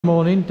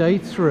Morning, day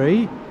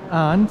 3,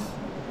 and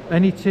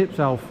any tips,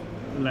 Alf?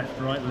 Left,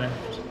 right,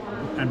 left,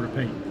 and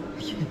repeat.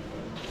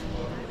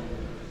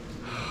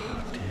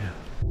 Oh dear.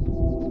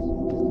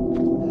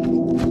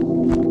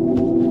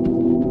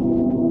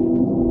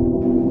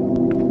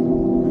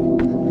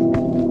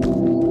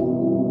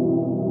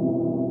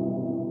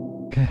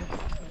 Okay,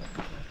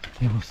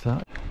 he will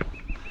start.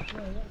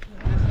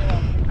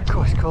 Of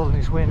course, calling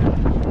his wind.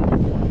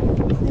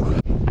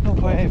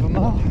 Not by even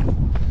more.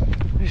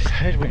 This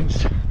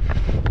headwind's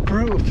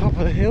brutal, top of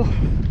the hill,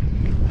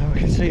 and we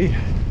can see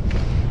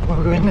where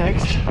we're going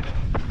next.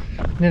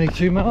 Nearly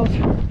 2 miles,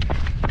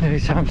 nearly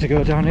time to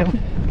go downhill.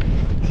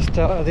 The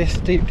start of this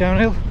steep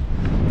downhill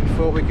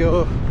before we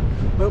go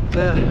up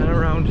there and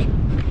around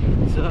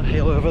to that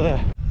hill over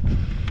there.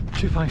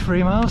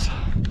 2.3 miles,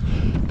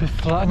 a bit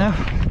flatter now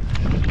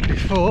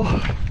before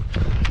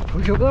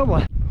we go up that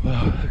one.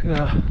 Wow, look at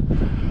that.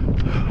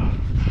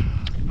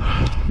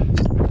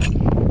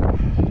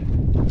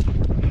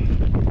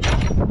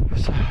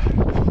 So,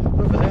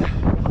 over there,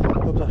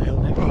 up that hill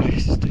now. Oh,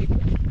 it's steep.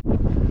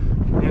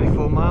 Nearly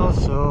 4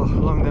 miles, so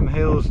along them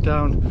hills,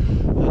 down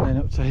and then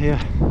up to here.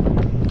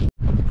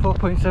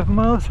 4.7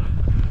 miles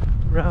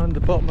round the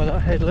bottom of that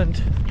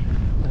headland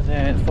and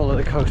then follow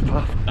the coast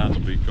path.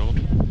 That'll be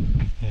good.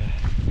 Yeah.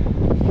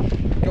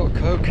 Got a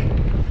Coke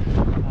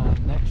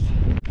and next.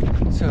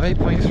 So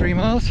 8.3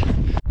 miles,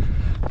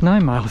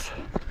 9 miles,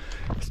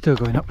 still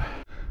going up.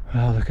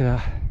 Wow, look at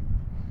that.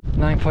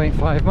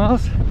 9.5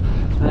 miles,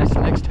 and that's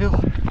the next hill.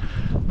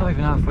 Not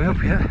even halfway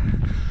up yet.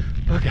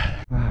 Bugger.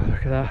 Wow,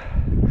 look at that.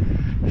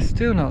 It's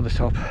still not at the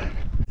top.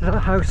 That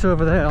house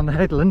over there on the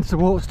headland's the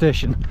water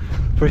station,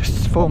 but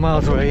it's 4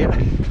 miles away yet.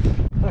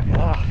 Look at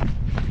that.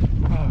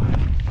 Wow.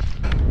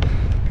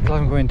 Glad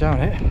I'm going down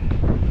it.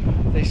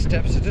 These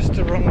steps are just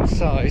the wrong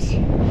size.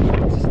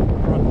 Just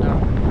run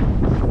down.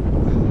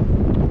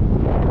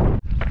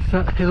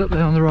 So that hill up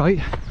there on the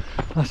right,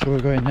 that's where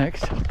we're going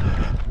next.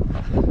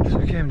 So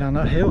we came down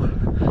that hill,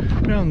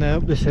 around there,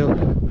 up this hill,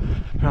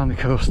 around the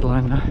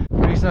coastline now.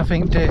 The reason I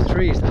think day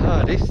 3 is the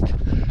hardest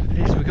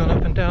is we've gone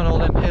up and down all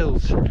them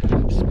hills,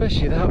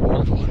 especially that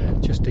one,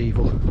 just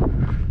evil.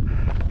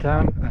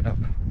 Down and up.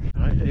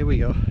 Right, here we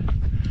go.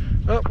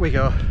 Up we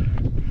go.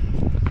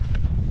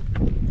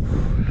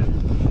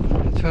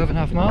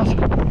 12.5 miles.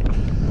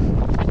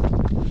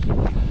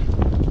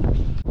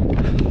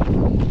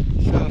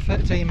 So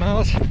 13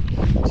 miles,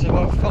 so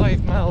about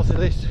 5 miles of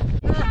this.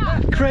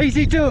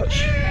 Crazy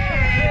Dutch!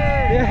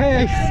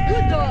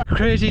 Yes!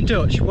 Crazy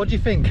Dutch, what do you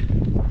think?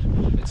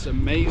 It's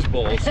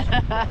amazeballs.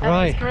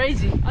 Right. It's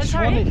crazy. I'm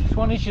sorry.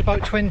 Swanage is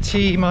about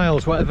 20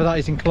 miles, whatever that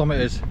is in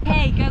kilometres.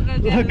 Hey, go, go,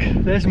 go. Look,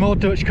 there's more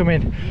Dutch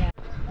coming. Yeah.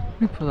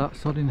 We put that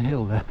sodding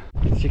hill there.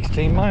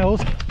 16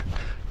 miles.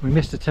 We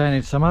missed a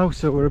turning somehow,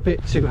 so we're a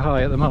bit too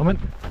high at the moment.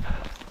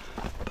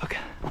 Bugger.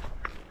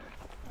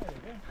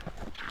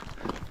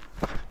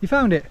 You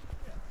found it?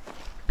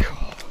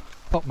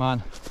 Top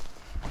man.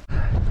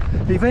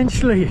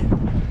 Eventually,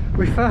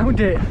 we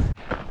found it.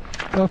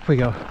 Up we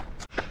go.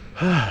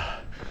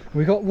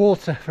 We got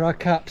water for our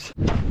caps.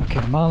 Okay,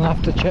 a mile and a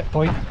half to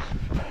checkpoint.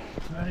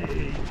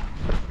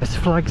 There's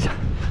the flags.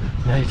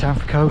 Now time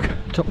for Coke.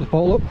 Top the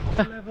bottle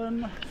up.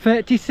 11.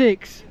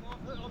 36.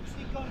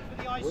 Obviously gone for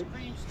the ice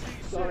creams too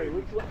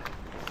soon.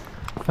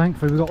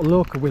 Thankfully, we've got a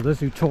local with us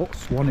who talks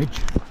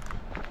Swanage.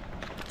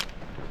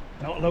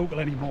 Not local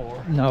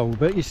anymore. No,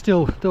 but you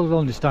still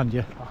understand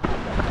you.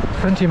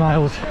 20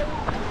 miles,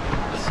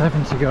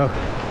 7 to go.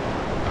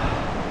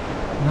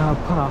 Now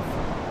path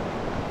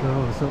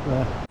goes up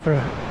there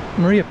for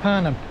Maria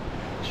Parnham.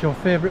 It's your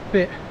favourite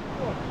bit.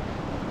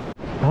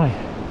 Right,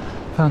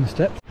 found the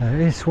steps. There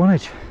it is,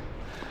 Swanage.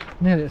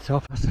 Nearly at the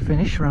top. That's the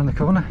finish around the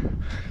corner.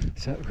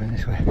 So we're going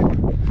this way.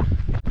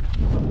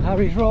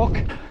 Harry's Rock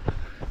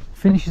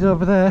finishes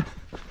over there.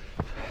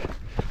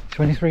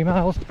 23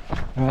 miles.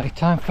 Alright,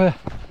 time for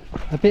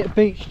a bit of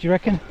beach, do you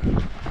reckon?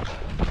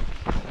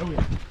 Oh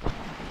yeah.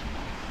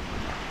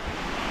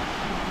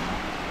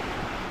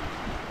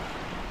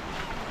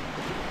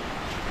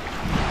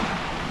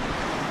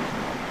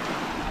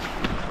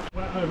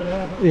 Over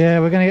there. Yeah,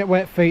 we're going to get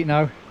wet feet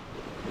now.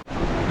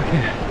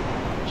 Okay,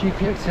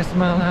 GPX says a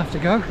mile and a half to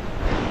go,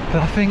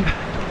 but I think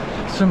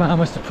somehow I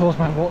must have paused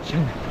my watch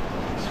in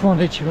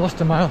Swanage. We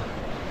lost a mile.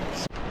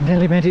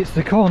 Nearly made it to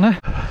the corner.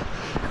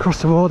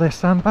 Across the wall there's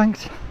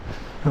sandbanks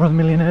where all the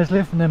millionaires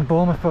live, and then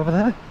Bournemouth over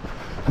there,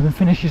 and then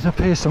finishes up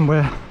here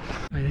somewhere.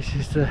 This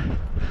is the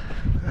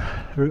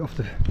route off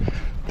the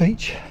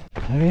beach.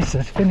 There is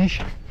the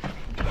finish.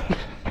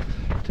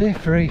 Day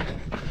 3,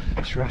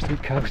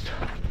 Jurassic coast.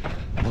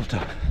 Well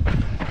done.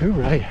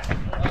 Hooray.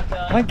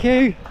 Thank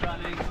you.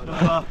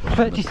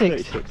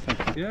 36.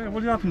 Yeah,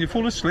 what happened? You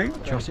fall asleep?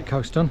 Jurassic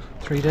coast done.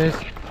 3 days.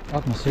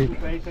 Had my soup.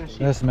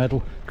 There's the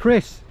medal.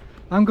 Chris,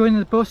 I'm going to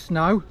the bus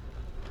now.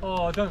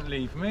 Oh, don't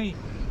leave me.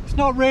 It's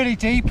not really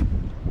deep.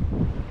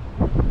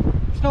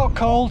 It's not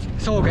cold.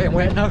 It's all getting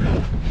wet now.